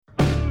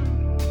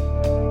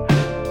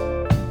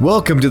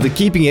Welcome to the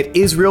Keeping It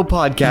Israel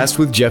podcast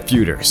with Jeff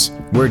Feuders,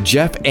 where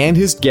Jeff and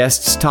his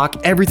guests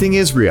talk everything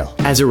Israel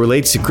as it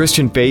relates to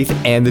Christian faith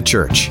and the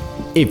church.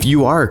 If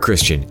you are a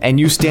Christian and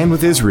you stand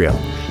with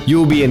Israel, you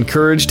will be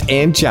encouraged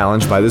and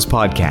challenged by this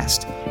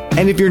podcast.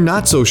 And if you're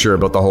not so sure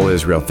about the whole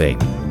Israel thing,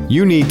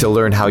 you need to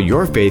learn how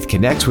your faith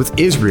connects with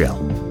Israel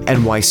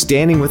and why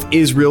standing with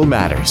Israel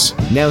matters.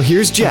 Now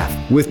here's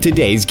Jeff with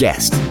today's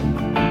guest.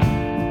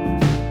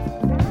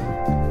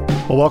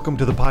 Well, welcome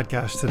to the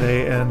podcast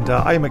today, and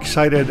I am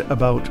excited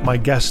about my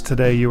guest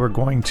today. You are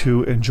going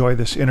to enjoy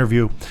this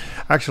interview.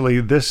 Actually,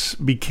 this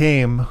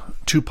became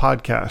two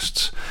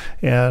podcasts,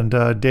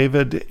 and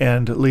David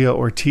and Leah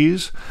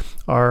Ortiz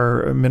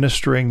are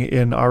ministering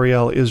in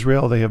Ariel,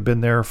 Israel. They have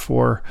been there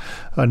for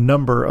a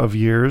number of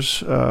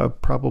years,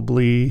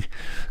 probably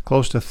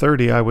close to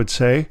 30, I would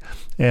say.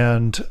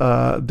 And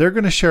they're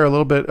going to share a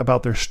little bit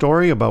about their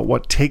story, about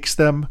what takes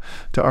them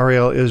to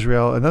Ariel,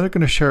 Israel. And then they're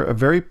going to share a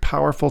very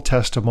powerful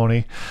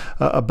testimony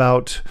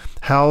about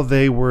how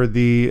they were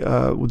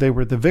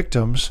the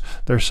victims.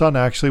 Their son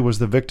actually was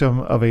the victim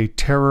of a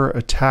terror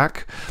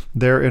attack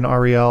there in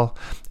Ariel,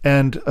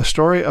 and a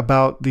story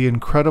about the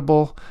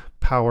incredible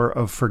power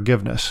of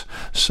forgiveness.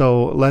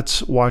 So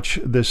let's watch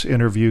this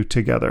interview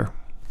together.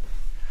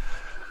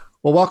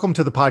 Well, welcome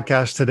to the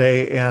podcast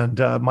today. And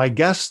my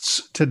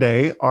guests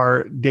today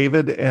are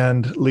David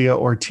and Leah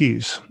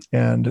Ortiz.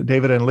 And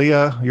David and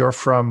Leah, you're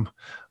from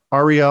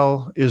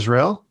Ariel,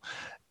 Israel.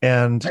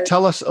 And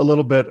tell us a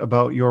little bit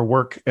about your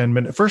work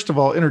and first of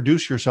all,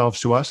 introduce yourselves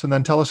to us, and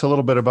then tell us a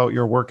little bit about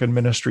your work and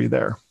ministry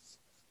there.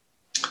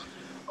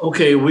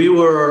 Okay, we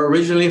were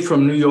originally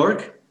from New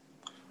York.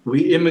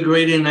 We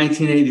immigrated in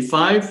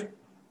 1985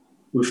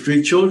 with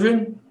 3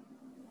 children.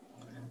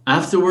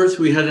 Afterwards,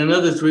 we had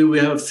another 3. We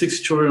have 6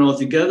 children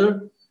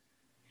altogether.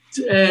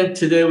 And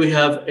today we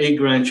have 8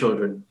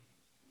 grandchildren.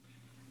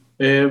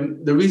 The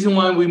reason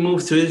why we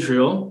moved to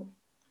Israel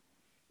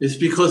is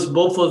because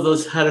both of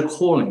us had a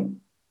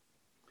calling.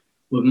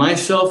 With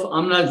myself,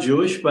 I'm not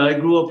Jewish, but I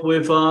grew up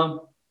with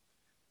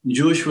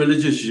Jewish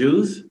religious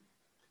Jews.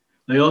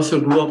 I also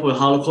grew up with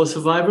Holocaust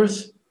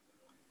survivors.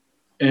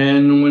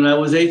 And when I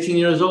was 18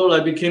 years old, I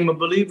became a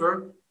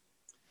believer.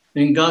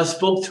 And God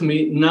spoke to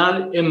me,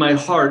 not in my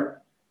heart.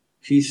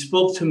 He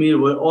spoke to me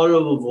with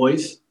audible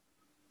voice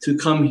to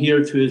come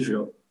here to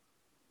Israel.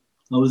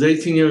 I was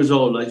 18 years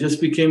old. I just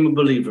became a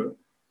believer.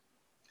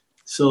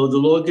 So the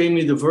Lord gave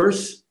me the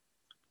verse,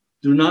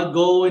 do not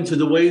go into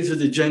the ways of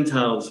the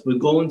Gentiles, but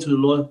go into the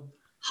Lord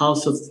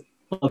house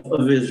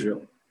of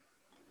Israel.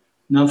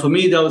 Now, for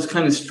me, that was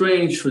kind of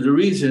strange for the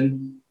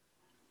reason,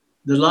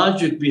 the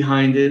logic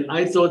behind it.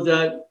 I thought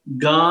that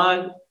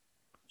God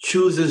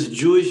chooses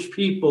Jewish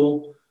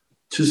people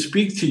to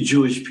speak to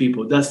Jewish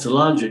people. That's the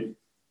logic.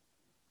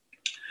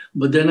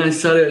 But then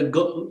as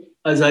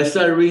I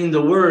started reading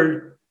the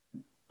word,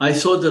 I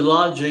saw the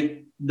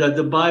logic that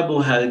the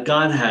Bible had,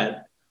 God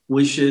had,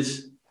 which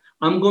is,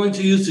 I'm going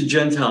to use the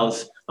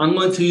Gentiles. I'm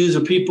going to use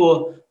the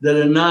people that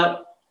are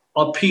not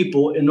a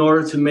people in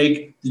order to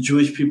make the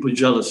Jewish people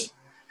jealous.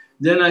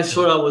 Then I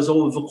saw I was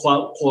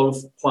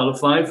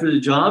overqualified for the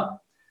job.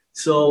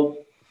 So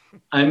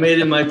I made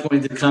it my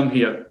point to come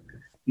here.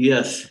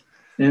 Yes.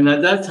 And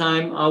at that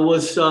time, I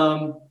was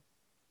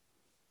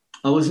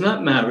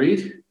not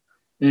married.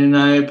 And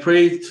I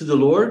prayed to the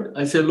Lord.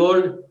 I said,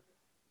 Lord,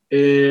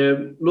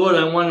 I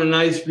want a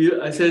nice,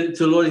 I said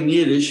to the Lord in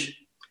Yiddish,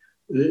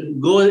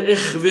 Lord,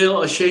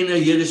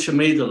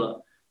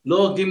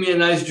 give me a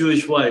nice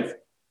Jewish wife.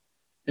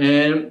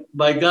 And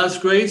by God's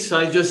grace,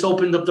 I just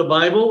opened up the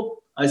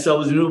Bible. I said I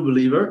was a new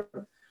believer.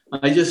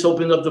 I just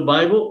opened up the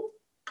Bible,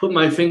 put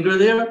my finger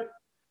there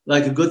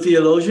like a good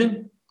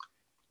theologian.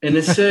 And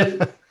it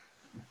said,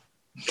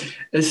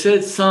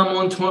 Psalm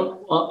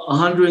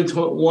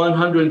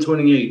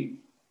 128.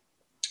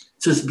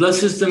 It says,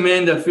 blessed is the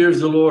man that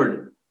fears the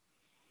Lord.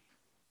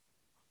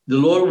 The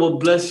Lord will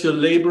bless your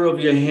labor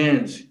of your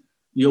hands.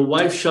 Your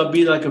wife shall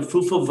be like a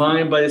fruitful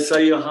vine by the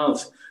side of your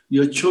house.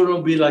 Your children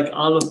will be like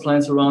olive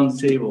plants around the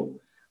table.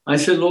 I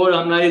said, Lord,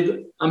 I'm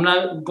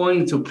not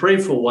going to pray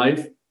for a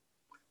wife.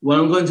 What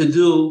I'm going to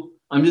do,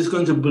 I'm just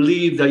going to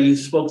believe that you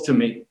spoke to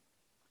me.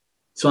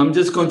 So I'm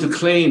just going to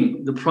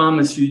claim the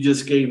promise you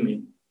just gave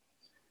me.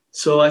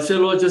 So I said,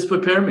 Lord, just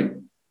prepare me.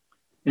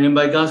 And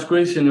by God's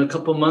grace, in a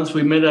couple of months,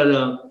 we met at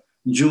a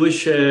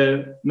Jewish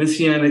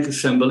Messianic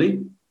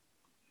Assembly.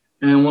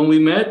 And when we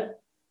met,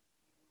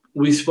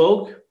 we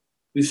spoke.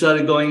 We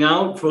started going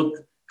out for a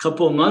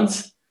couple of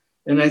months.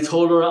 And I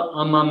told her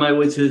I'm on my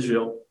way to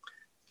Israel.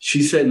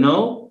 She said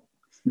no.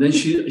 Then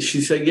she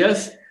said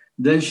yes.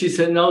 Then she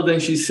said no. Then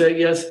she said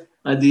yes.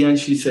 At the end,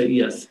 she said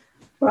yes.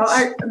 Well,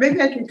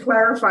 maybe I can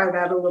clarify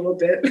that a little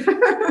bit.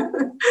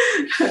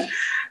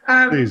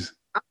 Please.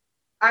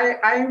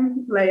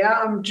 I'm Leah.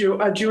 I'm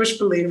a Jewish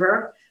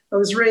believer. I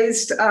was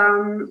raised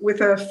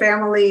with a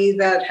family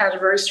that had a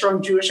very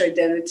strong Jewish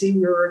identity.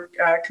 We were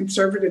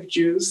conservative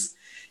Jews.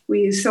 We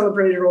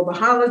celebrated all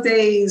the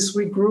holidays.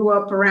 We grew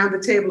up around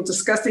the table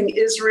discussing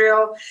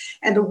Israel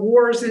and the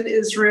wars in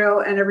Israel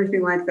and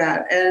everything like that.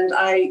 And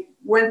I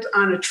went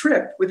on a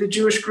trip with a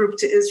Jewish group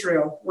to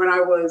Israel when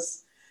it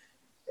was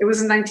in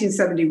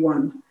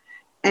 1971.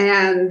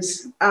 And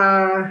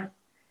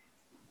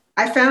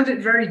I found it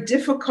very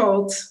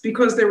difficult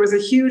because there was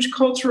a huge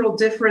cultural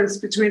difference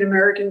between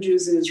American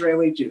Jews and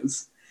Israeli Jews.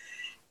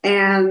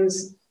 And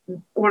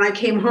when I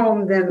came home,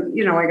 then,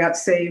 I got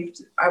saved.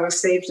 I was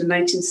saved in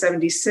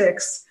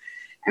 1976.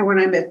 And when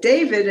I met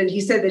David and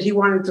he said that he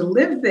wanted to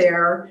live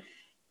there,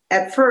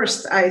 at first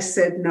I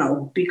said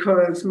no,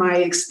 because my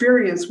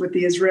experience with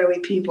the Israeli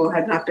people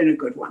had not been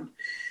a good one.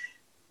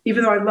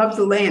 Even though I loved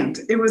the land,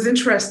 it was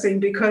interesting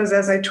because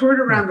as I toured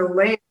around the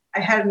land, I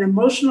had an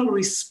emotional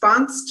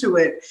response to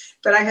it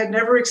that I had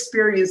never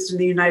experienced in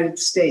the United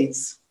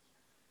States.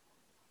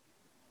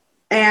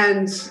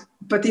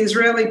 But the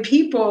Israeli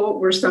people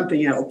were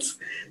something else.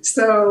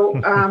 So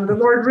the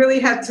Lord really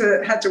had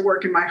to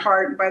work in my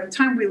heart. And by the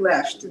time we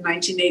left in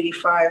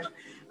 1985,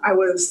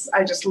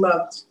 I just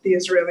loved the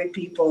Israeli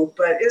people.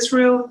 But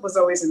Israel was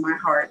always in my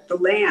heart. The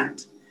land,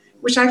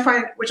 which I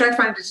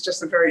find is just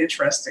a very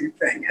interesting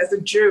thing as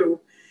a Jew.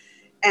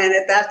 And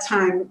at that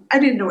time, I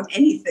didn't know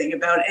anything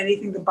about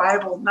anything, the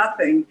Bible,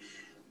 nothing.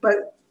 But,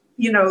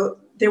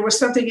 there was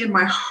something in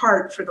my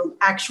heart for the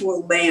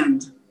actual land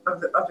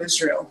of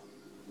Israel.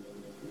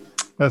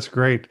 That's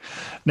great.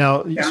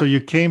 Now, So you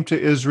came to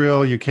Israel,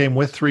 you came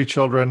with 3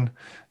 children.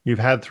 You've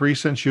had 3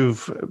 since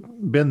you've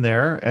been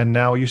there. And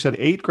now you said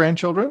 8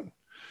 grandchildren?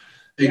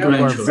 8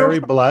 grandchildren. You are very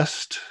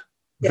blessed.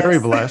 Yes. Very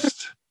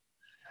blessed.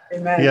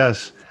 Amen.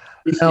 Yes.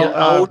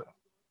 Now,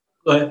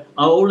 our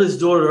oldest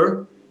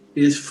daughter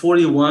is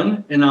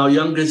 41 and our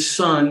youngest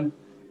son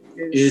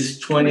is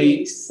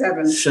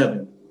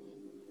 27.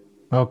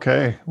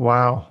 Okay.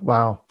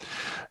 Wow.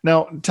 Now,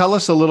 tell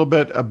us a little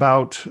bit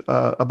about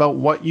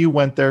what you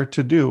went there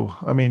to do.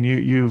 I mean,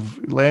 you've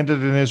landed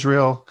in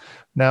Israel.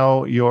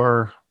 Now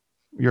you're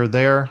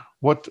there.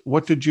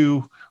 What did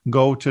you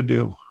go to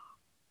do?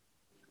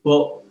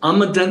 Well, I'm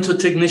a dental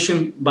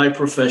technician by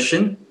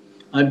profession.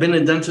 I've been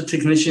a dental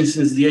technician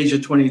since the age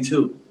of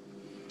 22.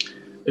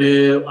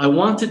 I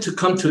wanted to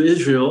come to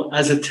Israel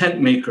as a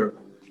tent maker.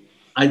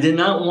 I did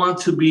not want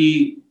to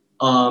be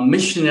a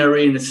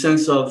missionary in the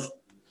sense of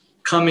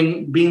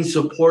being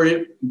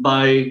supported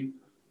by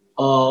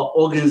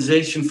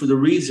organization for the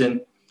reason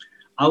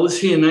I was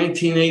here in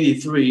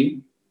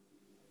 1983.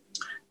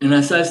 And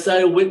as I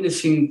started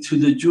witnessing to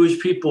the Jewish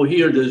people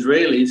here, the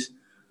Israelis,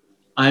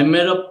 I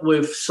met up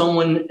with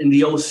someone in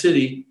the old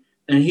city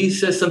and he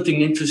said something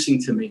interesting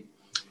to me.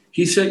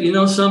 He said, you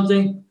know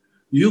something?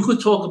 You could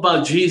talk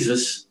about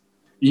Jesus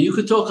and you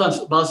could talk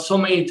about so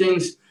many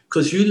things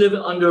because you live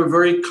under a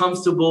very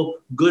comfortable,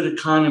 good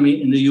economy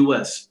in the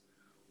U.S.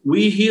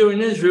 We here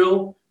in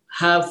Israel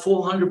have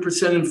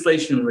 400%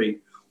 inflation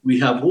rate. We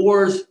have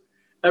wars.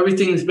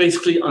 Everything is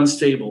basically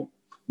unstable.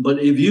 But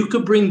if you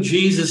could bring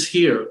Jesus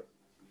here,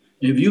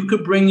 if you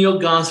could bring your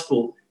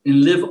gospel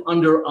and live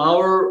under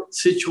our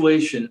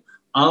situation,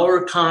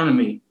 our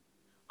economy,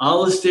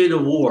 our state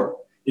of war,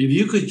 if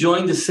you could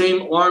join the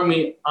same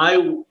army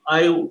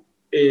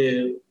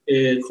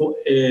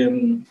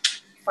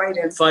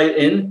fight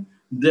in,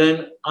 then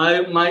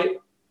I might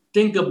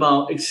think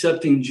about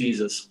accepting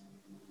Jesus.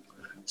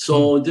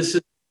 So this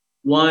is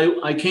why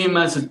I came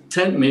as a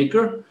tent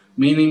maker,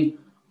 meaning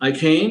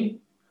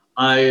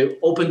I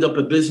opened up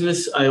a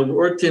business. I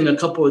worked in a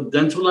couple of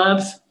dental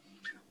labs.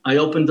 I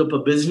opened up a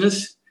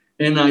business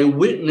and I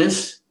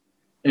witnessed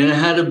and I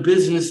had a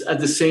business at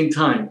the same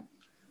time.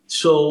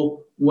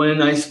 So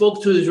when I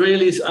spoke to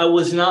Israelis, I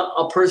was not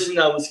a person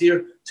that was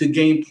here to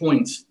gain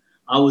points.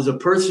 I was a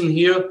person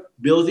here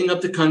building up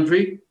the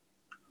country,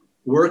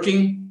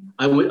 working.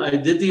 I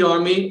did the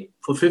army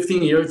for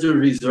 15 years, the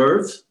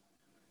reserves.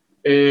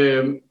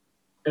 In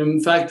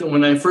fact,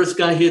 when I first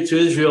got here to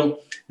Israel,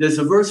 there's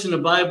a verse in the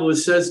Bible that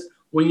says,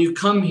 when you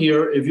come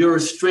here, if you're a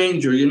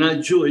stranger, you're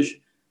not Jewish,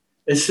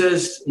 it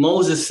says,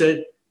 Moses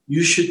said,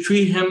 you should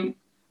treat him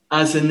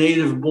as a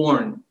native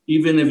born,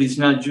 even if he's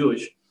not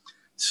Jewish.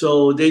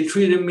 So they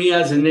treated me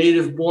as a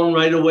native born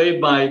right away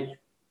by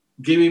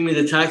giving me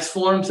the tax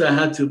forms. I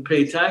had to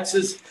pay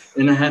taxes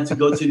and I had to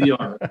go to the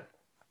army.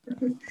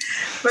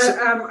 But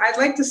I'd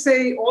like to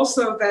say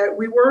also that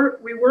we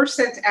were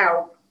sent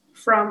out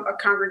from a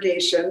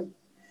congregation.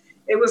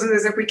 It wasn't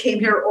as if we came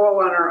here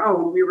all on our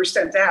own. We were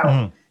sent out.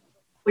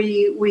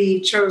 Mm-hmm.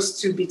 We chose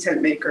to be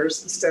tent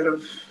makers instead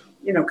of,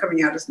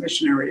 coming out as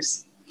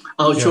missionaries.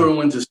 Our children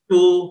went to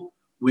school.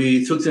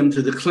 We took them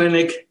to the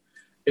clinic.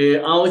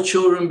 Our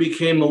children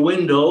became a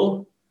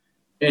window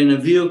and a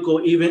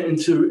vehicle even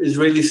into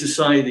Israeli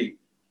society,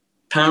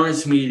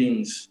 parents'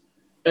 meetings,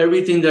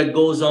 everything that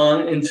goes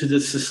on into the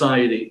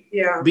society,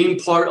 being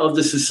part of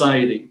the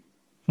society.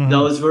 Mm-hmm.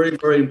 That was very,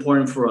 very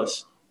important for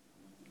us.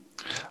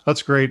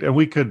 That's great. And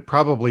we could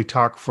probably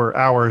talk for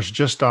hours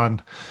just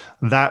on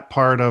that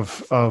part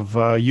of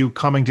you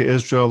coming to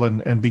Israel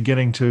and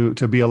beginning to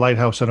be a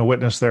lighthouse and a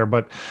witness there.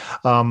 But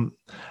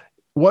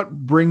what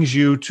brings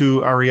you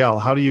to Ariel?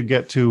 How do you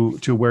get to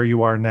where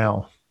you are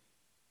now?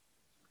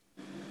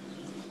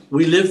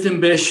 We lived in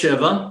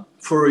Beersheba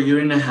for a year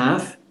and a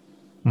half.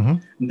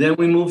 Mm-hmm. Then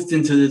we moved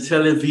into the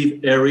Tel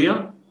Aviv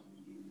area.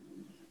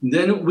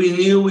 Then we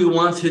knew we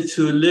wanted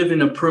to live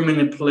in a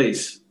permanent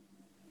place.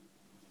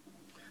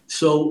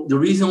 So the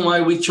reason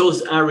why we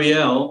chose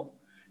Ariel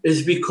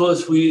is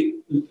because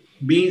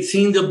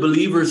seeing the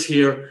believers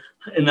here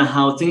and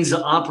how things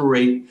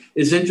operate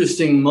is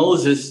interesting.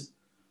 Moses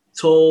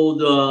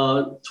told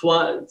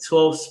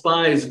 12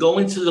 spies, go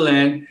into the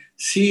land,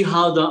 see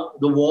how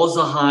the walls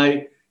are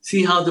high,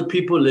 see how the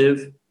people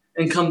live,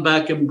 and come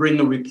back and bring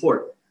a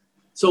report.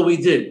 So we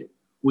did.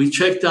 We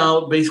checked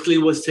out basically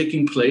what's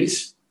taking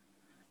place.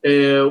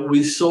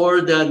 We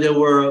saw that there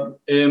were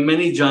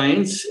many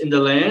giants in the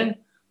land,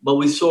 but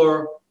we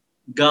saw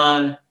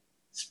God's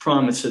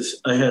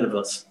promises ahead of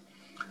us.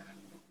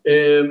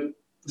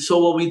 So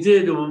what we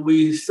did,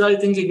 we started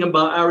thinking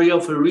about Ariel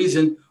for a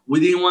reason. We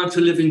didn't want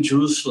to live in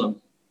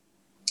Jerusalem.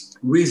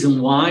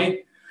 Reason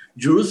why?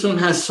 Jerusalem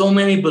has so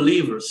many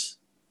believers.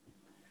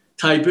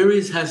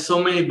 Tiberias has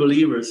so many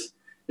believers.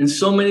 And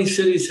so many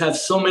cities have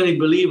so many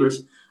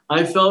believers.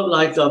 I felt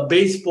like a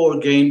baseball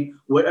game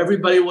where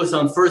everybody was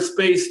on first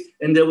base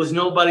and there was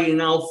nobody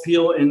in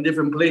outfield and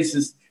different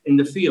places in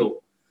the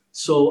field.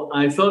 So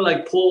I felt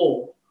like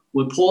Paul,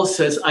 when Paul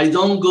says, I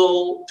don't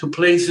go to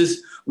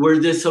places where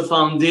there's a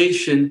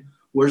foundation,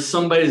 where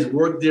somebody's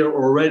worked there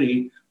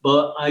already,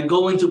 but I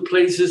go into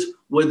places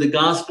where the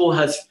gospel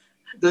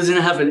doesn't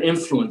have an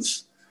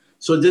influence.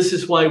 So this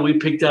is why we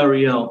picked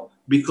Ariel,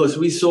 because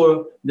we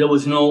saw there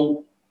was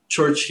no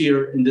church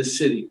here in this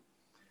city.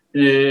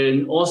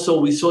 And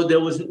also we saw there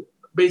was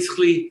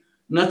basically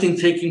nothing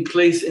taking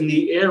place in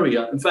the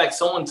area. In fact,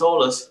 someone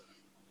told us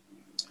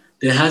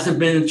there hasn't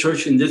been a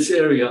church in this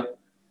area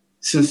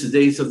since the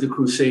days of the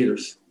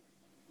Crusaders.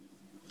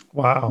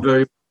 Wow.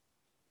 Very,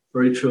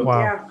 very true.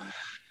 Wow. Yeah.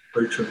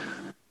 Very true.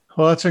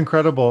 Well, that's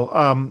incredible.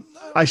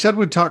 I said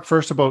we'd talk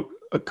first about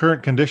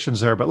current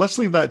conditions there, but let's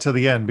leave that to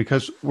the end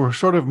because we're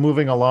sort of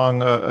moving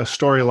along a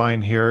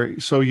storyline here.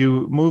 So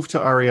you moved to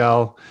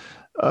Ariel.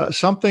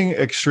 Something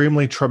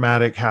extremely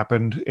traumatic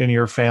happened in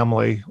your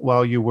family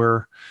while you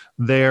were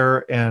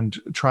there and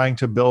trying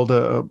to build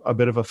a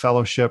bit of a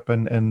fellowship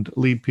and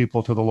lead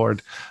people to the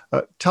Lord.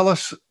 Tell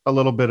us a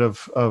little bit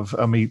of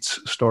Amit's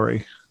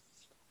story.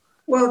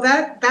 Well,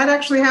 that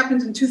actually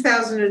happened in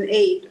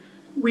 2008.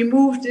 We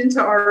moved into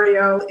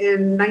Ariel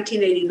in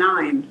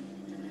 1989.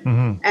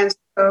 Mm-hmm. And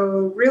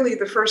so really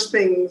the first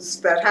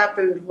things that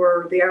happened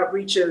were the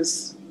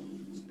outreaches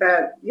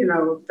that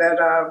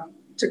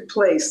took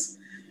place.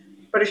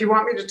 But if you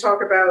want me to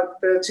talk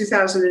about the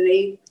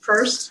 2008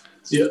 first.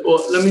 Yeah,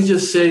 well, let me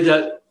just say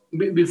that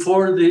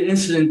before the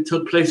incident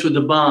took place with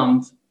the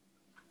bombs,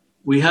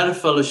 we had a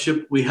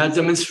fellowship, we had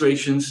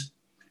demonstrations.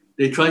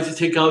 They tried to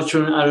take our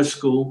children out of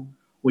school.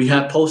 We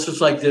had posters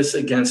like this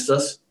against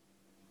us,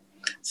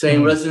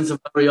 saying, residents of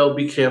Ariel,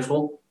 be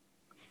careful.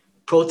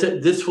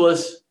 This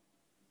was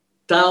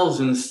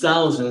thousands,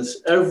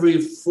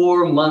 every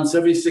 4 months,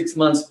 every 6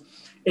 months,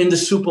 in the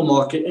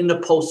supermarket, in the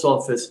post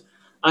office.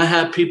 I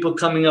had people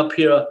coming up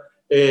here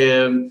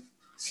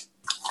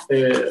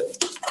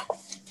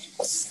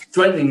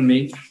threatening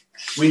me.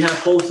 We have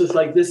posters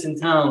like this in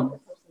town.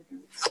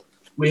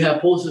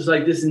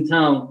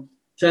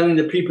 Telling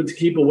the people to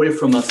keep away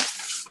from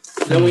us.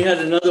 Then we had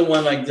another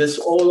one like this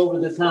all over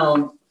the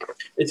town.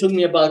 It took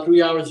me about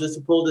 3 hours just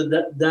to pull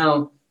that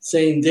down,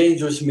 saying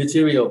dangerous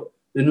material,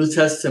 the New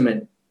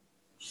Testament.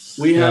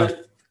 We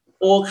had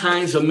all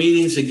kinds of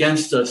meetings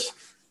against us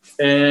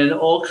and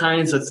all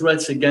kinds of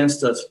threats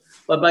against us.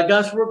 But by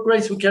God's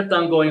grace, we kept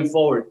on going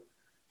forward.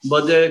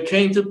 But there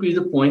came to be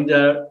the point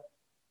that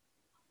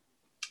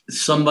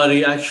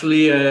somebody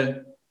actually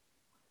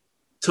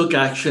took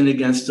action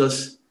against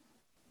us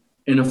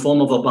in the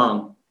form of a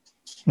bomb.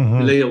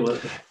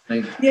 Mm-hmm.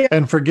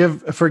 And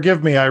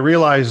forgive me, I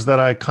realize that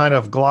I kind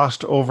of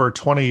glossed over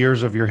 20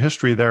 years of your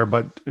history there,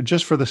 but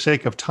just for the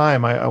sake of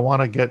time, I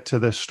want to get to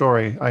this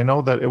story. I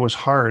know that it was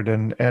hard,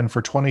 and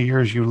for 20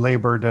 years you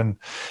labored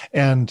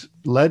and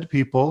led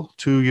people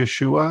to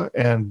Yeshua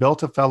and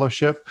built a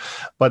fellowship,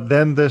 but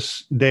then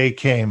this day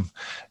came,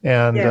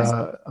 and yes.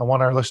 I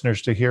want our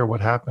listeners to hear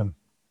what happened.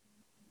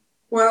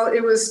 Well,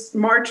 it was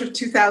March of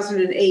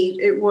 2008.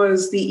 It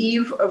was the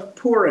eve of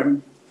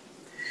Purim.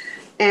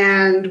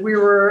 And we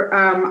were,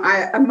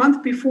 a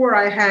month before,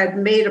 I had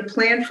made a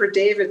plan for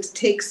David to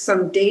take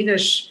some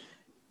Danish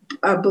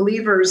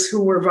believers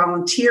who were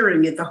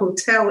volunteering at the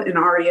hotel in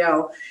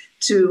Ariel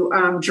to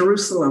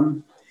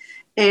Jerusalem.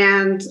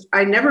 And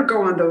I never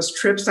go on those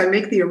trips. I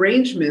make the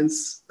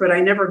arrangements, but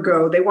I never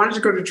go. They wanted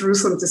to go to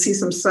Jerusalem to see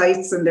some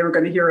sights, and they were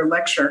going to hear a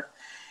lecture.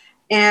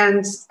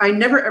 And I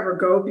never, ever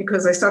go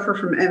because I suffer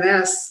from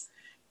MS.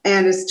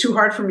 And it's too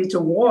hard for me to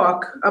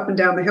walk up and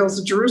down the hills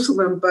of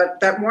Jerusalem. But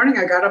that morning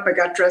I got up, I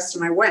got dressed,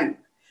 and I went.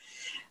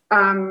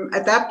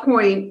 at that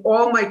point,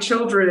 all my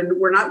children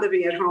were not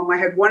living at home. I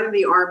had one in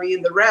the Army,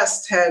 and the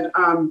rest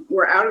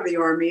were out of the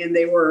Army, and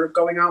they were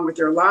going on with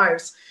their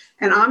lives.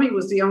 And Ami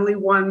was the only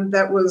one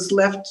that was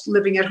left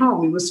living at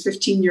home. He was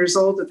 15 years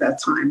old at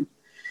that time.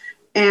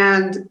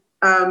 And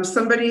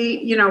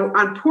somebody,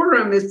 on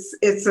Purim,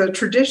 it's a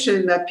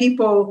tradition that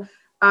people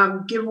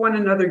give one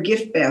another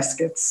gift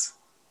baskets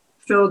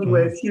filled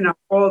with,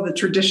 all the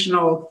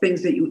traditional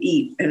things that you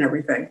eat and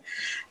everything.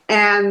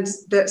 And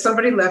that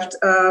somebody left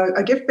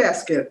a gift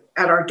basket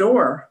at our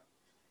door,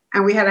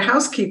 and we had a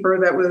housekeeper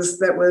that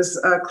was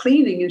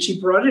cleaning, and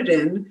she brought it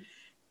in,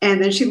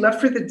 and then she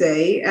left for the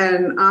day.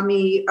 And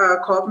Ami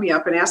called me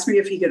up and asked me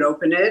if he could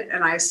open it,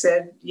 and I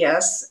said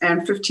yes.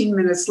 And 15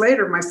 minutes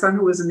later, my son,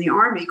 who was in the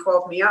Army,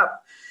 called me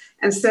up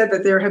and said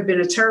that there had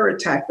been a terror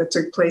attack that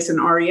took place in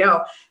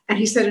Ariel, and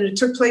he said, and it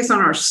took place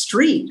on our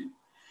street.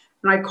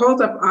 And I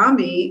called up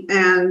Ami,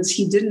 and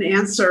he didn't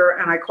answer,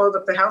 and I called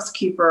up the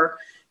housekeeper.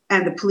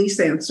 And the police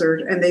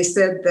answered, and they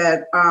said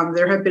that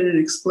there had been an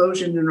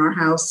explosion in our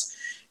house,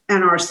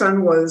 and our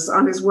son was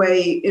on his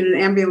way in an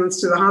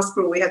ambulance to the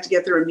hospital. We had to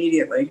get there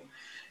immediately.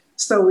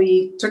 So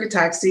we took a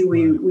taxi.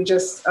 We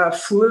just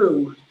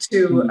flew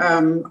to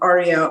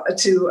Ariel,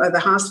 to the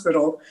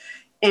hospital,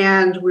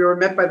 and we were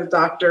met by the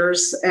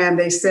doctors, and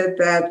they said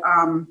that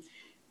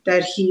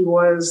he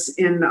was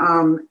in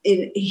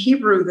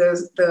Hebrew,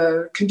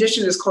 the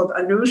condition is called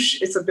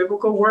anush. It's a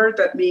biblical word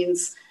that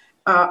means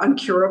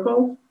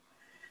uncurable.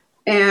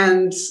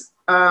 And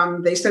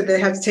they said they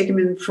had to take him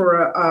in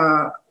for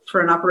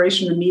an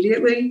operation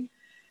immediately.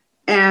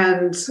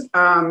 And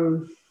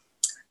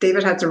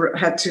David had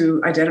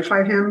to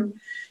identify him.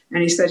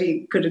 And he said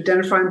he could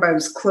identify him by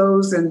his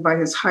clothes and by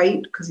his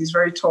height, because he's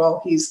very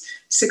tall. He's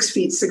 6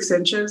 feet 6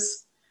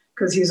 inches,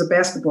 because he's a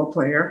basketball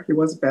player. He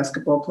was a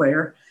basketball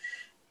player.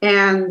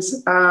 And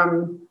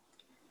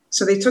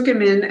so they took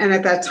him in. And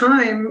at that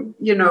time,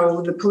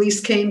 the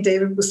police came.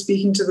 David was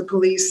speaking to the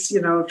police,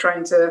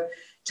 trying to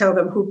tell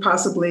them who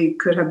possibly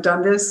could have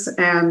done this.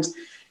 And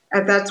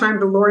at that time,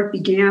 the Lord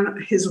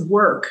began his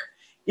work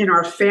in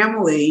our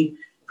family,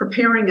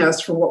 preparing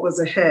us for what was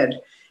ahead.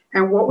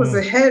 And what was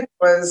ahead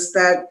was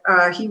that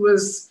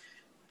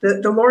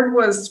the Lord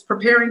was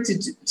preparing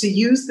to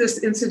use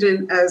this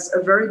incident as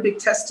a very big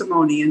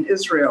testimony in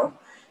Israel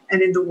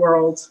and in the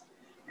world.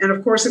 And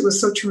of course, it was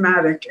so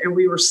traumatic, and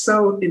we were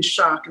so in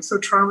shock and so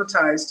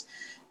traumatized.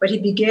 But he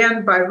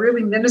began by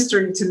really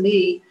ministering to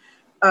me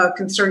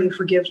concerning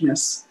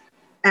forgiveness.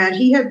 And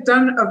he had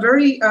done a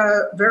very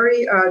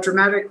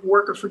dramatic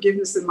work of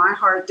forgiveness in my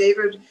heart.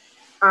 David,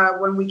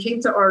 when we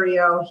came to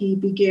Ariel, he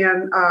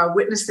began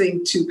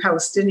witnessing to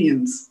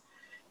Palestinians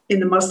in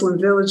the Muslim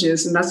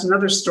villages. And that's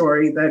another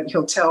story that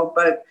he'll tell.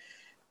 But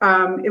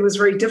it was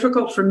very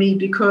difficult for me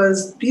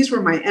because these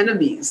were my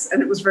enemies,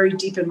 and it was very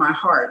deep in my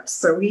heart.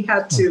 So he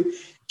had to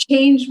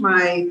change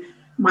my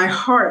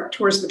heart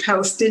towards the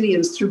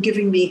Palestinians through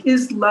giving me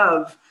his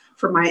love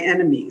for my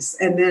enemies.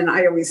 And then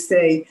I always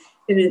say,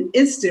 in an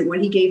instant,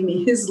 when he gave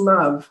me his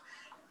love,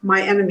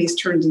 my enemies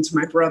turned into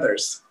my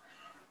brothers.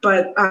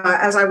 But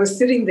as I was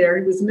sitting there,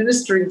 he was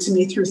ministering to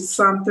me through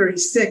Psalm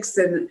 36.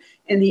 And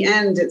in the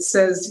end, it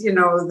says,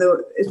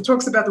 it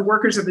talks about the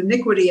workers of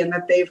iniquity and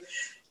that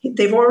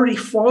they've already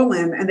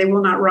fallen and they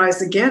will not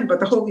rise again. But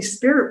the Holy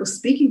Spirit was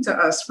speaking to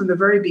us from the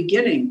very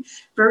beginning,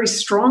 very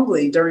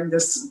strongly during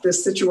this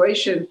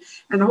situation.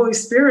 And the Holy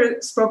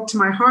Spirit spoke to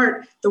my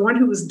heart, the one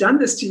who has done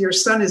this to your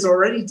son is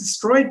already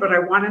destroyed, but I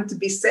want him to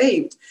be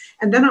saved.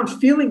 And then I'm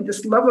feeling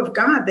this love of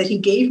God that he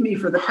gave me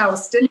for the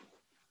Palestinians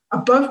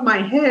above my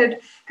head.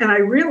 And I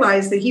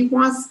realized that he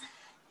wants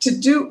to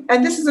do,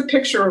 and this is a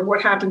picture of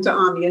what happened to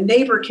Ami. A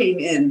neighbor came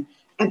in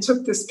and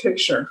took this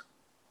picture.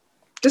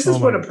 This is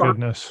what a bomb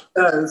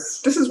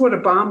does. This is what a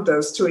bomb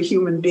does to a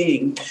human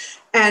being.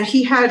 And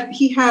he had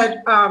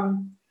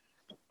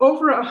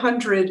over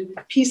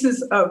 100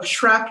 pieces of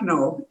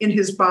shrapnel in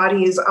his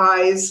body, his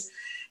eyes,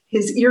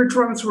 his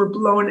eardrums were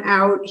blown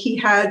out. He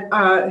had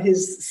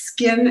his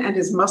skin and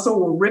his muscle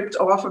were ripped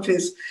off of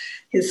his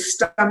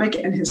stomach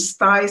and his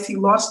thighs. He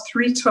lost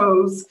 3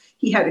 toes.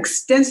 He had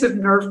extensive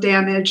nerve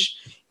damage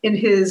in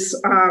his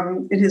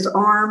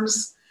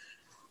arms.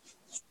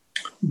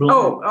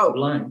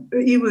 Blind.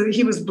 He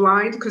was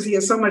blind because he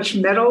had so much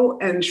metal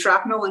and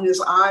shrapnel in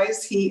his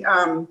eyes. He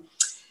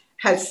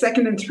had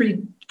 2nd and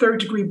 3rd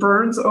degree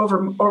burns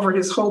over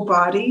his whole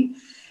body.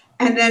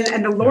 And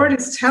the Lord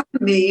is telling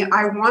me,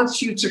 I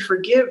want you to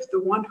forgive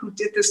the one who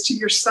did this to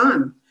your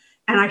son.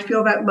 And I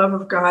feel that love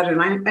of God.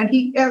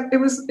 It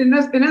was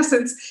in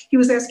essence, he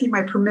was asking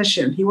my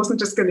permission. He wasn't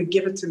just going to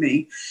give it to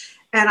me.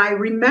 And I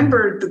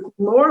remembered the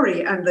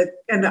glory and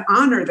the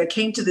honor that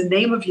came to the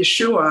name of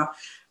Yeshua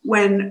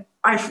when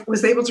I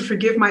was able to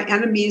forgive my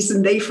enemies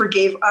and they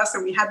forgave us.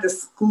 And we had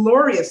this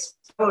glorious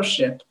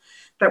fellowship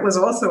that was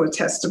also a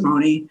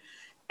testimony.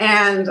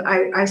 And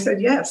I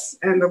said yes.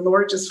 And the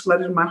Lord just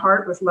flooded my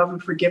heart with love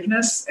and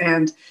forgiveness.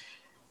 And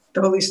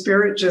the Holy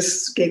Spirit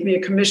just gave me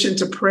a commission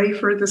to pray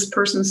for this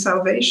person's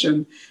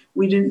salvation.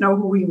 We didn't know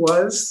who he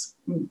was.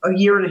 A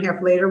year and a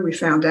half later, we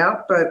found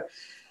out. But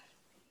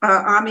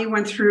Ami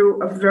went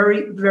through a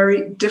very,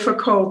 very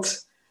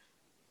difficult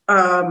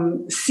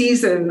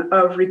season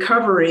of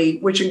recovery,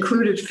 which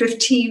included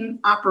 15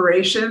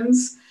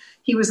 operations.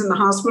 He was in the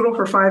hospital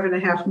for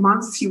 5.5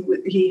 months.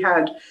 He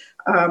had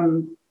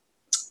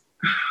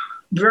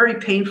very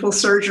painful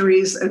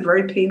surgeries and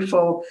very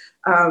painful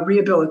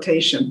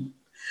rehabilitation.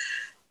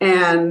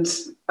 And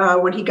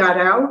when he got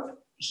out,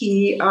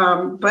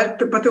 but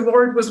the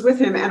Lord was with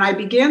him. And I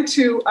began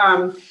to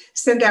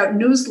send out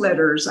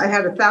newsletters. I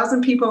had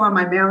 1,000 people on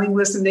my mailing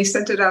list, and they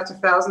sent it out to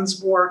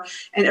thousands more.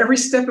 And every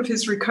step of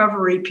his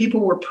recovery, people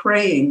were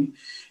praying.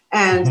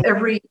 And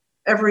by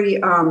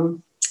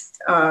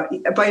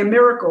a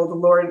miracle, the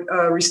Lord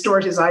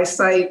restored his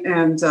eyesight.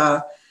 And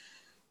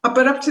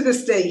but up to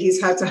this day,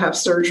 he's had to have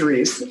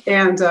surgeries.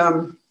 And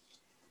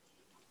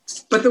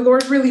but the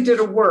Lord really did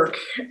a work.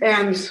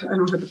 And I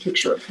don't have a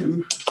picture of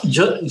him.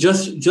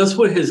 Just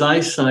with his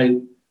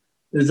eyesight,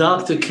 the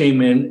doctor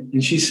came in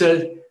and she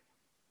said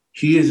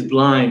he is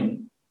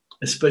blind,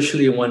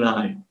 especially in one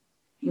eye.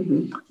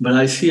 Mm-hmm. But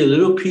I see a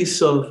little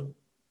piece of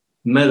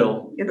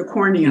metal in the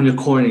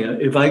cornea.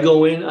 If I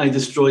go in, I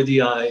destroy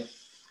the eye.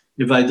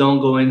 If I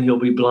don't go in, he'll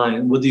be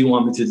blind. What do you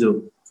want me to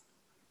do?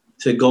 I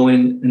said, go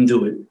in and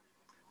do it.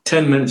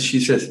 10 minutes, she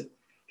says,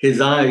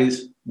 his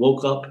eyes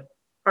woke up.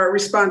 Are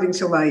responding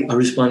to light.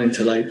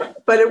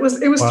 But it was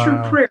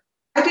through prayer.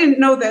 I didn't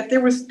know that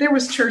there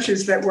was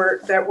churches that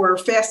were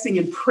fasting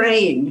and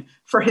praying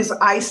for his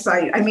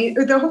eyesight. I mean,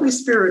 the Holy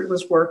Spirit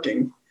was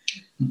working.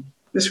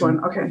 This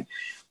one, okay.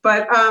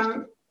 But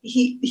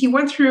he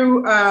went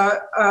through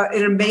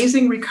an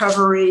amazing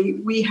recovery.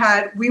 We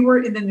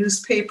were in the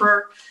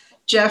newspaper,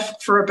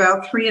 Jeff, for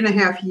about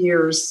 3.5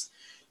 years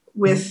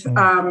with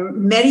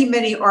many,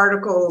 many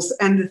articles.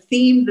 And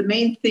the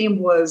main theme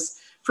was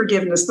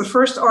forgiveness. The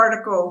first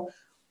article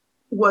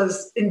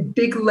was in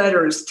big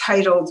letters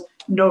titled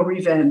 "No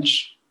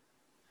Revenge."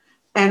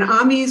 And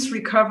Ami's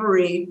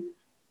recovery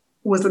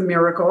was a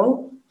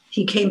miracle.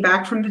 He came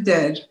back from the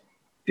dead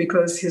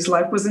because his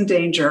life was in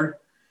danger.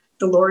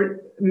 The Lord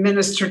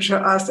ministered to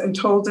us and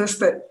told us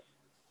that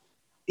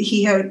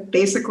he had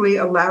basically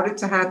allowed it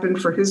to happen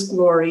for his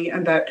glory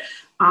and that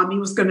Ami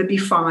was going to be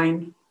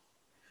fine.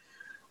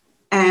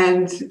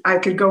 And I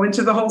could go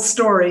into the whole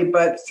story,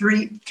 but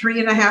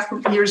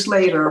 3.5 years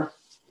later,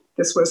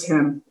 this was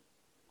him.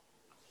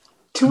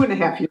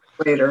 2.5 years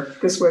later,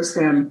 this was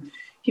him.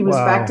 He was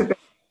back to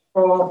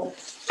basketball.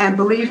 And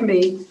believe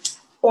me,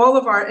 all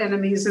of our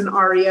enemies in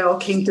REL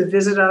came to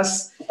visit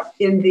us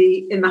in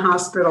the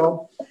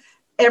hospital.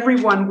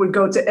 Everyone would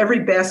go to every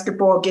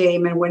basketball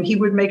game. And when he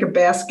would make a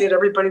basket,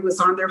 everybody was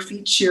on their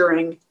feet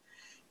cheering.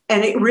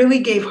 And it really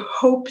gave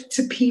hope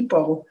to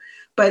people.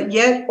 But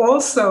yet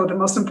also the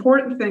most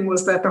important thing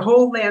was that the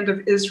whole land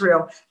of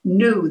Israel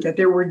knew that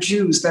there were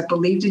Jews that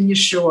believed in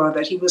Yeshua,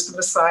 that he was the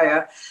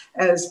Messiah.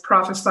 As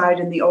prophesied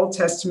in the Old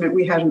Testament,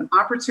 we had an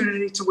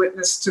opportunity to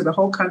witness to the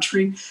whole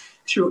country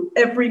through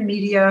every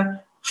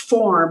media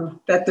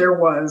form that there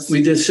was.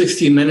 We did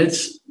 60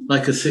 Minutes,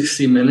 like a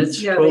 60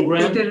 Minutes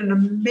program. They did an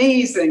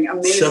amazing,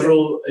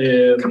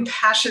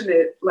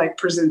 compassionate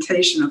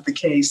presentation of the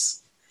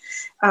case.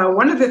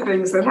 One of the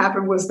things that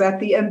happened was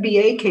that the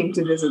NBA came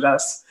to visit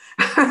us.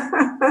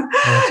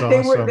 That's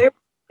awesome.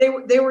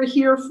 They were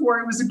here for,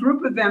 it was a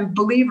group of them,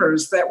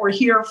 believers, that were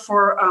here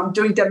for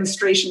doing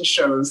demonstration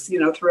shows,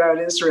 throughout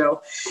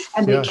Israel.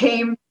 And they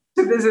came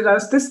to visit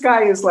us. This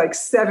guy is like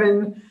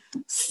 7'6"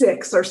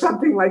 or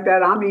something like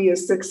that. Ami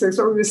is 6'6",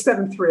 or he was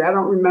 7'3", I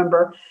don't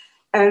remember.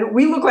 And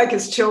we look like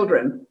his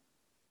children.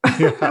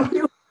 Yeah.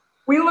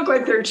 we look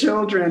like their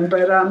children,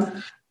 but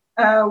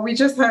we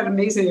just had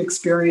amazing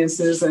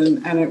experiences,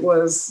 and it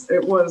was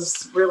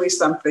really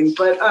something.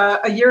 But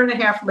 1.5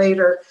 years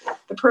later,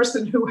 the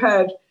person who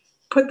had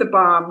put the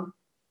bomb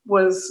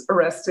was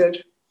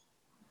arrested.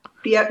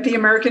 The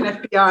American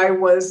FBI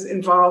was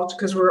involved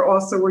because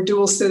we're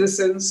dual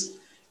citizens.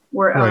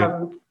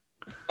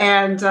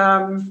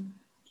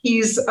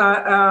 He's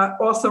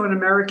also an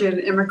American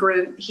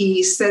immigrant.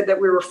 He said that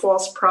we were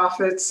false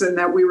prophets and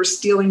that we were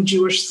stealing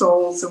Jewish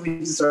souls and we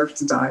deserved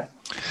to die.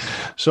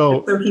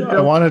 So I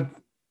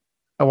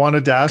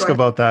wanted to ask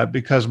about that,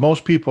 because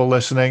most people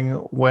listening,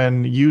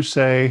 when you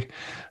say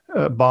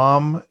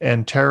bomb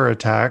and terror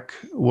attack,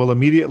 will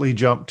immediately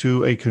jump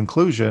to a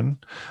conclusion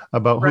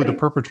about who the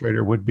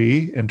perpetrator would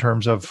be in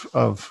terms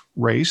of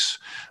race,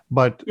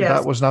 but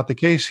that was not the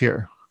case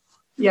here.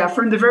 Yeah,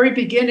 from the very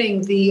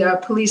beginning, the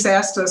police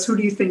asked us, who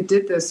do you think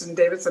did this? And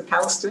David said,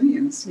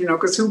 Palestinians,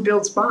 because who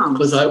builds bombs?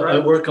 Because I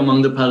work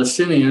among the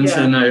Palestinians,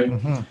 and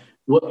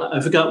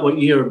I forgot what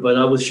year, but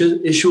I was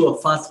issue a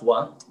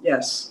fatwa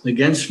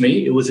against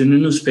me. It was in the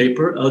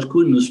newspaper,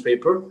 Al-Quds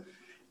newspaper.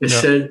 It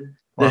said,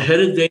 the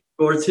head of David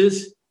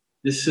Ortiz,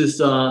 this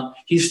is,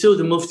 he's still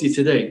the Mufti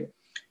today.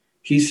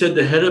 He said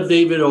the head of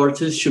David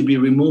Ortiz should be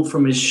removed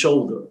from his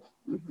shoulder.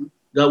 Mm-hmm.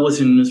 That was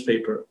in the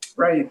newspaper.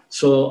 Right.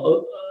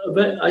 So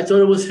I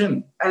thought it was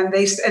him. And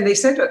they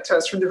said that to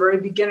us from the very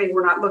beginning.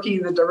 We're not looking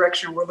in the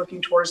direction. We're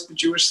looking towards the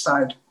Jewish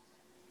side.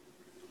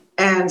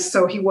 And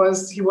so he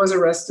was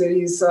arrested.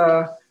 He's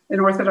an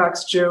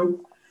Orthodox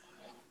Jew.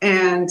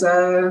 And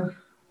the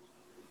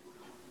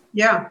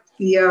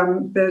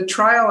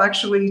trial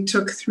actually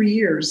took 3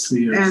 years.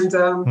 3 years.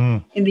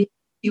 And in the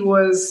we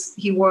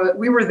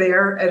were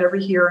there at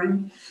every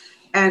hearing,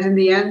 and in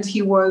the end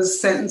he was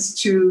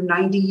sentenced to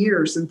 90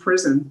 years in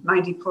prison,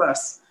 90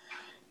 plus,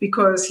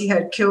 because he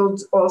had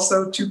killed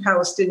also 2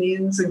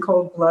 Palestinians in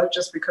cold blood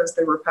just because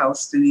they were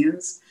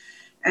Palestinians.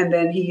 And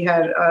then he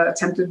had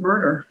attempted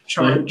murder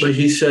charge. But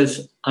he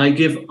says, I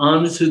give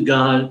honor to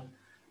God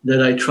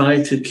that I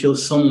tried to kill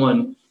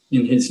someone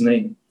in his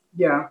name.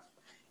 Yeah.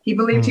 He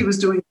believed he was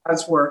doing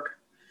God's work.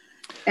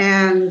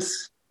 And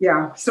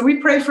so we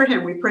pray for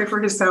him. We pray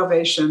for his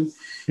salvation.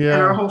 Yeah.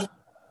 And our whole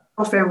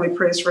family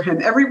prays for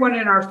him. Everyone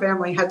in our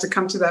family had to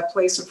come to that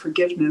place of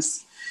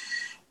forgiveness.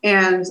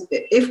 And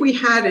if we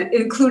hadn't,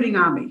 including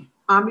Ami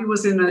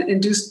was in an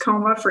induced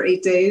coma for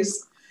 8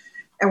 days.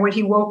 And when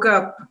he woke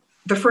up,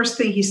 the first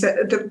thing he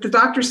said, the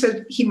doctor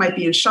said he might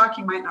be in shock.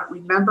 He might not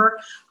remember.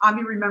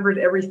 Ami remembered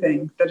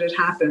everything that had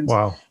happened.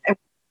 Wow. And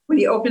when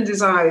he opened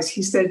his eyes,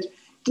 he said,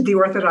 did the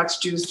Orthodox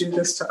Jews do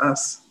this to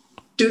us?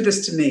 Do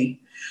this to me?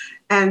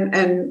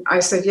 And I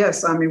said,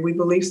 yes, Ami, we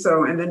believe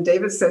so. And then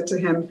David said to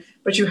him,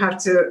 but you have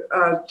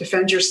to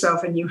defend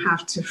yourself and you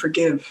have to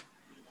forgive.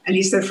 And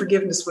he said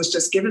forgiveness was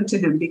just given to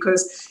him,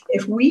 because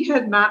if we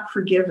had not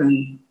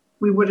forgiven,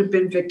 we would have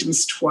been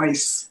victims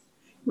twice.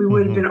 We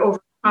would have been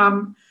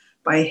overcome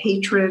by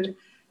hatred,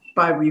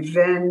 by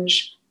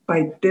revenge,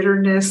 by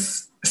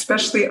bitterness,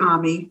 especially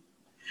Ami.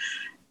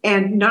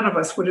 And none of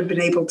us would have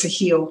been able to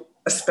heal,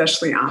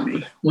 especially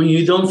Ami. When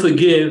you don't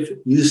forgive,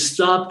 you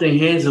stop the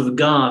hands of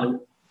God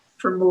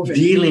from moving,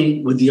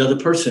 dealing with the other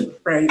person.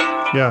 Right.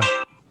 Yeah.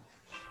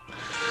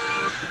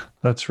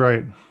 That's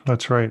right.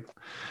 That's right.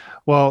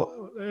 Well,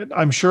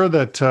 I'm sure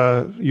that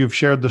you've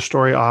shared the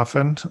story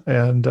often,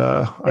 and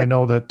I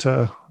know that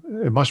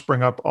it must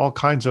bring up all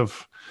kinds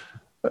of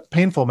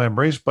painful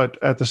memories,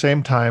 but at the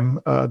same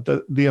time,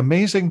 the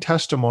amazing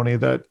testimony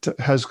that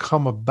has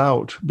come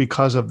about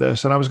because of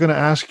this. And I was going to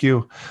ask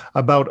you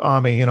about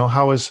Ami.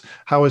 How is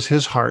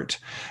his heart?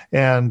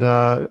 And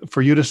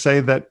for you to say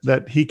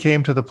that he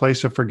came to the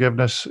place of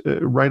forgiveness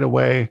right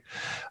away,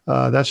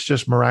 that's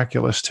just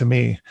miraculous to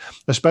me,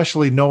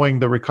 especially knowing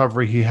the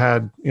recovery he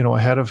had,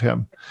 ahead of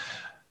him.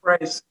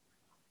 Right.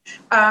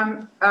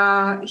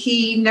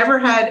 He never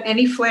had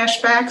any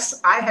flashbacks.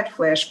 I had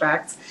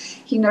flashbacks.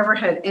 He never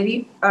had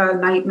any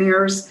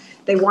nightmares.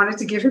 They wanted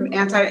to give him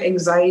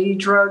anti-anxiety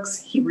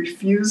drugs. He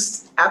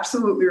refused,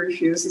 absolutely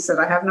refused. He said,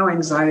 I have no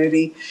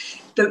anxiety.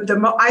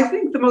 I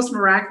think the most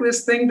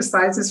miraculous thing,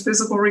 besides his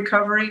physical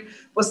recovery,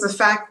 was the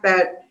fact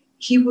that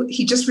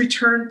he just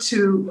returned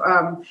to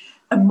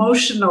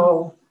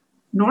emotional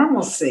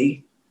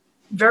normalcy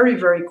very,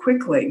 very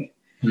quickly.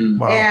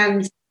 Wow.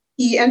 And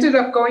he ended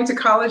up going to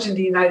college in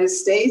the United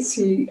States.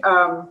 He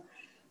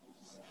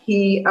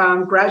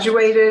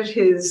graduated.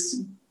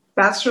 His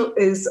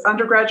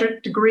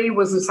undergraduate degree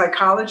was in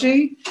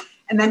psychology,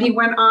 and then he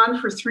went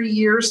on for 3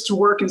 years to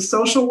work in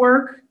social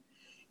work.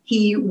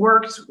 He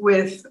worked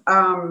with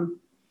what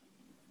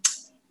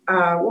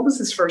was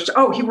his first?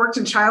 Oh, he worked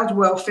in child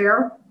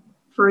welfare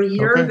for a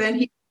year. Okay.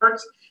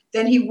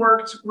 Then he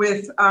worked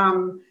with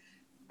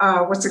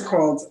what's it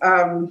called?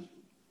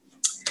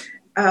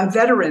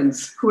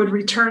 Veterans who had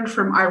returned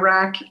from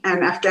Iraq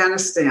and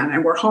Afghanistan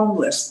and were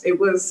homeless. It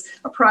was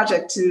a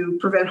project to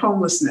prevent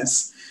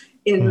homelessness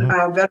in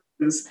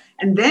veterans.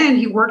 And then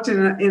he worked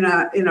in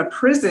a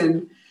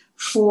prison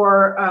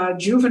for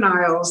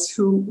juveniles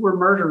who were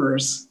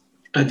murderers.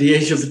 At the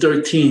age of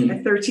 13.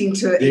 At 13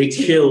 to 18. They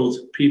killed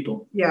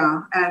people.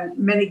 Yeah, and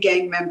many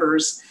gang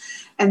members.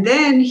 And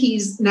then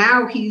he's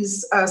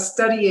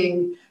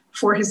studying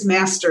for his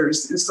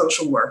master's in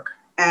social work,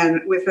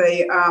 and with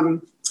a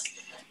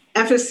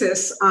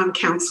emphasis on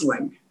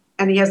counseling.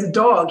 And he has a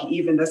dog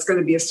even that's going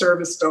to be a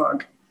service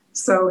dog.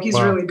 So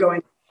he's really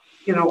going,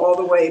 all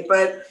the way.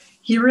 But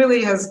he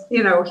really has,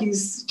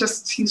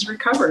 he's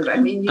recovered. I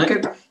mean,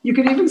 you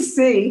could even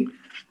see,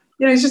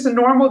 he's just a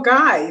normal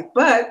guy.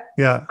 But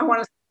I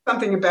want to say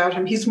something about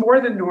him. He's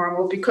more than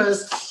normal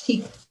because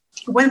he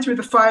went through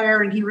the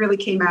fire and he really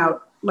came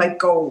out like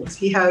gold.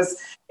 He has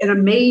an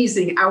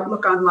amazing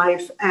outlook on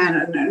life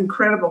and an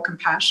incredible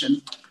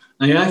compassion.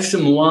 I asked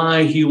him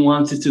why he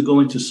wanted to go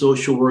into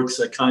social work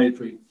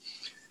psychiatry.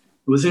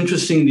 It was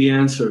interesting, the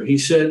answer. He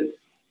said,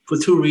 for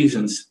 2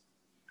 reasons.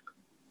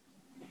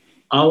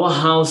 Our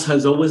house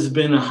has always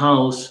been a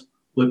house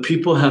where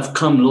people have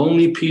come,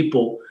 lonely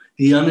people,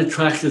 the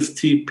unattractive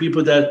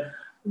people that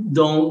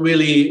don't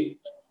really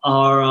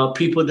are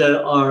people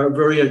that are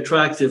very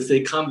attractive.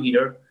 They come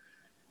here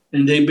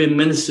and they've been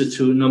ministered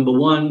to, number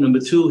one. Number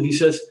two, he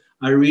says,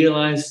 I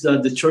realized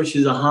that the church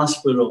is a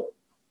hospital.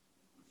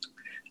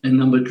 And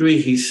number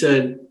 3, he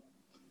said,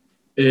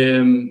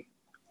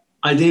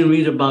 I didn't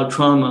read about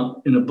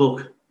trauma in a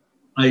book.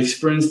 I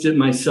experienced it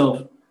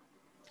myself.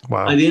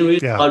 Wow. I didn't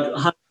read about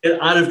how to get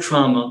out of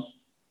trauma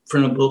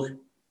from a book.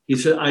 He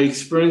said, I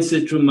experienced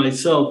it through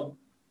myself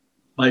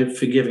by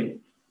forgiving.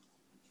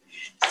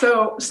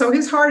 So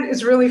his heart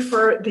is really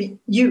for the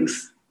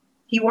youth.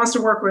 he wants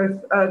to work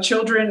with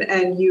children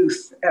and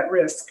youth at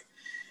risk.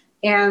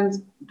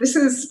 And this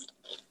is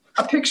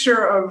a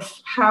picture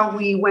of how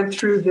we went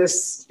through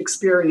this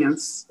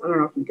experience. I don't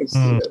know if you can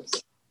see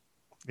this.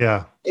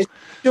 Yeah. It's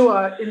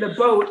in the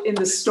boat in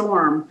the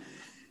storm.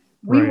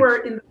 We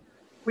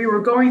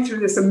were going through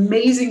this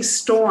amazing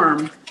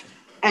storm,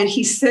 and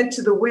he said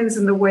to the winds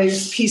and the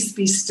waves, "Peace,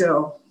 be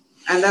still."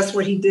 And that's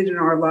what he did in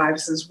our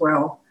lives as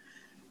well.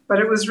 But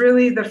it was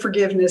really the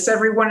forgiveness.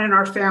 Everyone in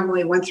our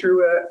family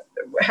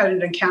had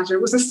an encounter.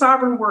 It was a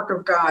sovereign work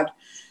of God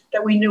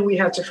that we knew we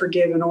had to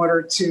forgive in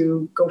order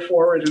to go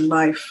forward in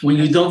life. When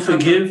you don't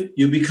forgive,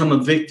 you become a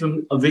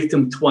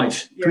victim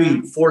twice,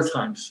 3, 4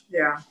 times.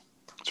 Yeah.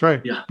 That's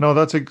right. Yeah. No,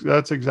 that's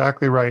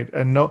exactly right.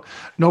 And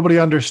nobody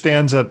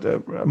understands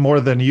that more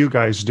than you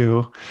guys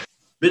do.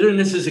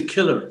 Bitterness is a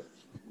killer.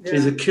 Yeah.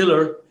 It's a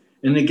killer,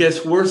 and it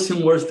gets worse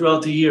and worse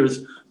throughout the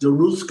years. The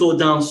roots go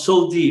down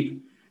so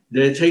deep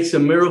that it takes a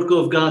miracle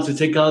of God to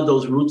take out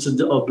those roots of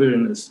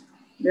bitterness.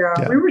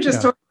 Yeah. We were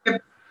just talking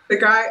about the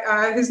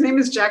guy, his name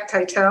is Jack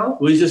Titel.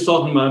 We were just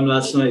talking about him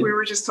last night. We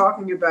were just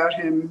talking about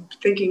him,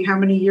 thinking how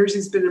many years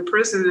he's been in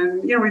prison,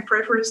 and we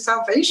pray for his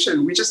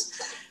salvation.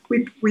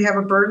 We have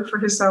a burden for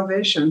his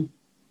salvation.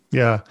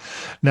 Yeah.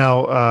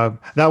 Now,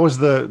 that was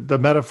the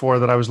metaphor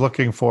that I was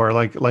looking for,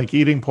 like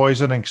eating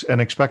poison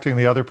and expecting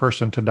the other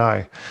person to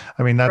die.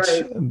 I mean,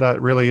 that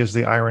really is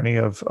the irony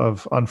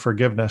of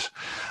unforgiveness.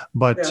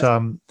 But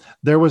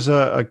there was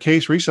a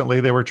case recently.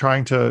 They were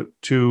trying to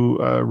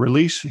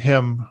release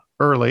him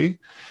early,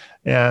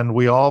 and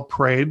we all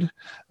prayed.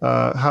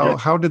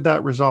 How did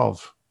that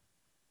resolve?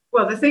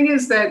 Well, the thing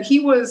is that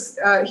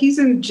he's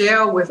in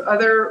jail with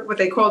other, what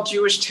they call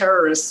Jewish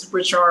terrorists,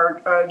 which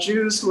are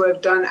Jews who have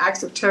done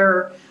acts of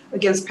terror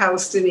against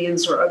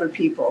Palestinians or other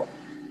people,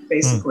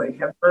 basically,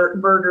 have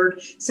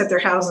murdered, set their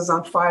houses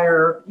on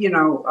fire,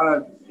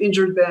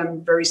 injured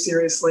them very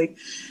seriously.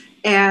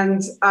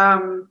 And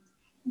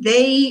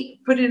they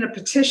put in a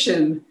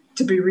petition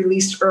to be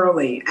released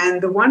early. And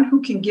the one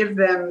who can give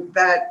them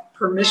that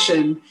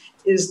permission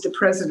is the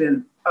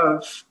president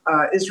of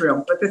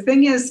Israel. But the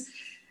thing is,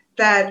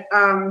 that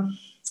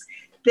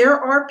there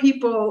are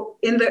people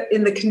in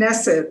the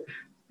Knesset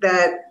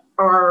that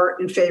are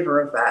in favor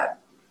of that,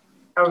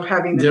 of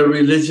having. They're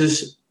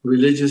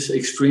religious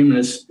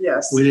extremists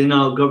within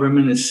our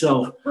government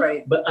itself.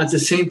 Right. But at the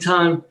same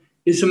time,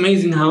 it's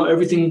amazing how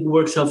everything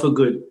works out for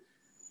good.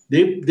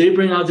 They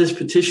bring out this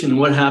petition, and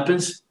what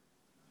happens?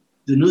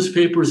 The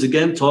newspapers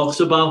again talks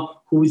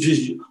about who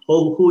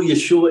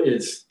Yeshua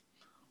is.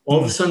 All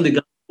of a sudden,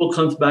 the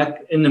comes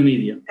back in the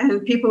media.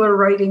 And people are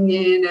writing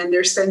in, and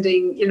they're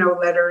sending,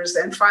 letters.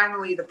 And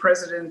finally, the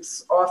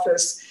president's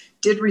office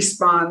did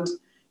respond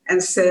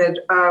and said,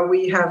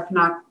 we have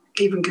not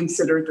even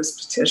considered this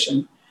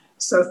petition.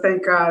 So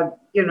thank God,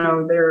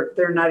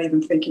 they're not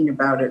even thinking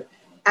about it.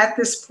 At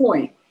this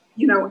point,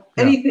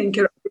 anything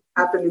can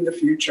happen in the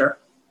future.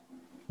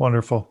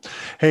 Wonderful.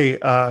 Hey,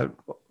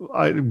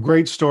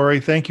 great story.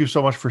 Thank you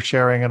so much for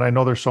sharing. And I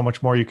know there's so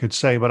much more you could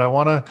say, but I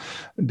want to,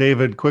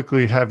 David,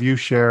 quickly have you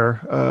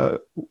share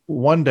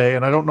one day,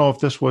 and I don't know if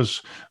this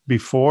was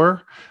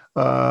before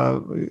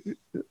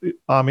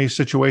Ami's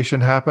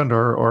situation happened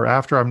or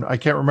after. I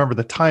can't remember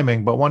the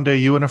timing, but one day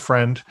you and a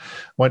friend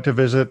went to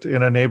visit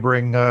in a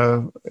neighboring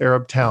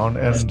Arab town,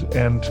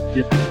 and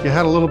you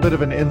had a little bit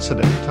of an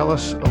incident. Tell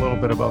us a little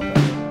bit about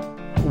that.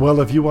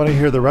 Well, if you want to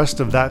hear the rest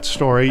of that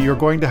story, you're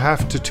going to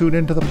have to tune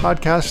into the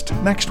podcast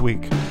next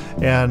week.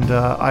 And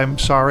I'm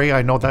sorry,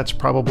 I know that's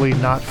probably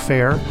not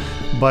fair,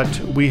 but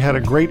we had a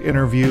great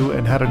interview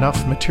and had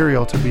enough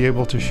material to be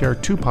able to share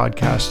 2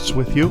 podcasts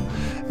with you.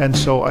 And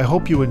so I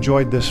hope you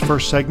enjoyed this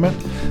first segment,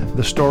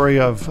 the story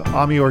of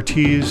Ami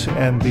Ortiz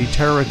and the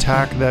terror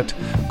attack that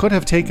could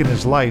have taken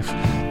his life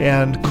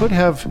and could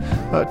have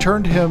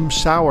turned him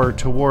sour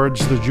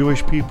towards the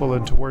Jewish people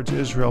and towards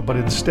Israel. But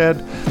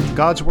instead,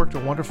 God's worked a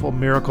wonderful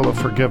miracle of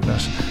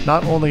forgiveness,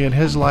 not only in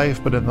his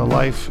life, but in the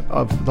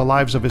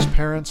lives of his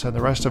parents and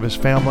the rest of his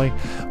family.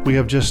 We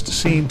have just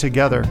seen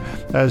together,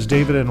 as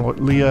David and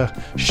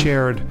Leah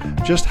shared,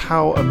 just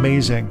how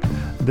amazing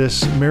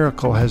this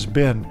miracle has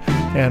been.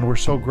 And we're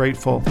so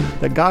grateful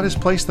that God has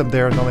placed them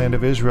there in the land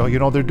of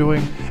Israel. They're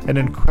doing an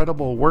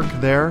incredible work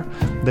there.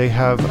 They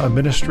have a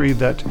ministry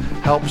that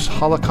helps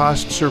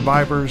Holocaust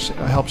survivors,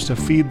 helps to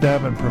feed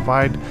them and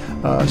provide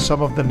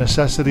some of the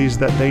necessities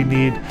that they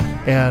need.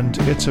 And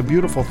it's a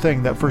beautiful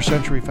thing that First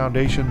Century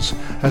Foundations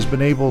has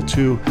been able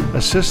to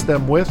assist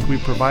them with. We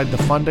provide the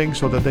funding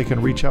so that they can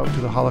reach out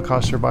to the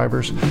Holocaust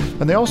survivors.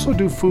 And they also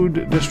do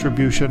food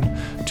distribution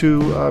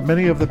to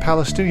many of the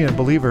Palestinian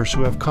believers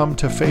who have come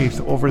to faith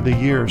over the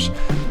years.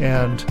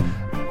 And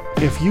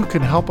if you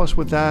can help us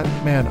with that,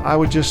 man, I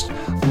would just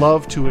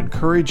love to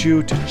encourage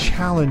you, to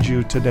challenge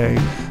you today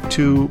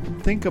to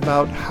think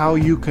about how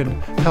you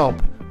can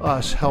help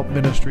us help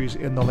ministries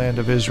in the land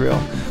of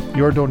Israel.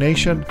 Your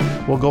donation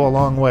will go a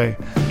long way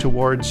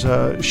towards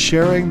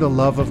sharing the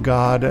love of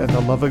God and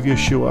the love of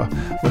Yeshua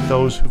with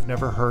those who've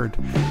never heard.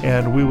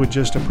 And we would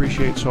just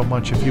appreciate so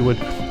much if you would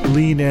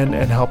lean in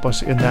and help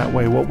us in that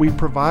way. What we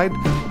provide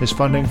is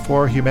funding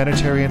for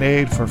humanitarian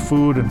aid, for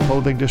food and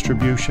clothing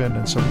distribution,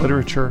 and some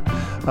literature.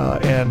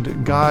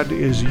 And God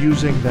is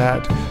using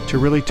that to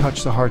really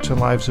touch the hearts and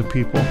lives of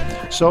people.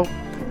 So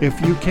if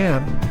you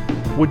can,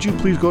 would you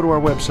please go to our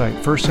website,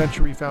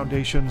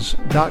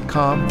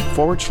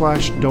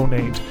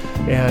 firstcenturyfoundations.com/donate,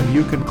 and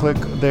you can click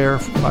there.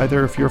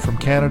 Either if you're from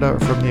Canada or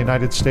from the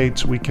United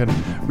States, we can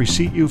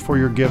receipt you for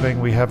your giving.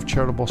 We have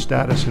charitable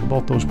status in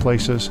both those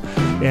places,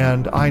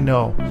 and I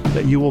know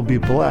that you will be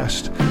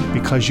blessed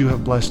because you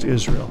have blessed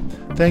Israel.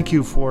 Thank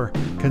you for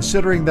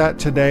considering that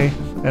today,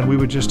 and we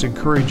would just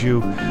encourage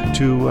you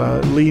to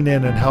lean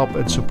in and help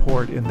and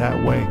support in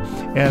that way.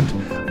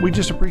 And we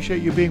just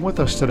appreciate you being with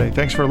us today.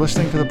 Thanks for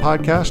listening to the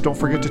podcast. Don't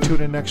forget to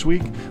tune in next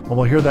week when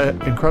we'll hear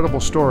that incredible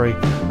story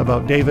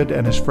about David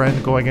and his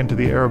friend going into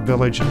the Arab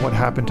village and what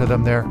happened to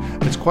them there.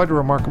 It's quite a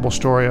remarkable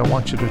story. I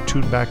want you to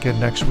tune back in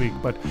next week.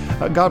 But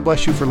God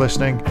bless you for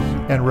listening.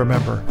 And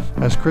remember,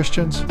 as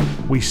Christians,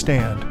 we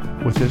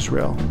stand with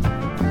Israel.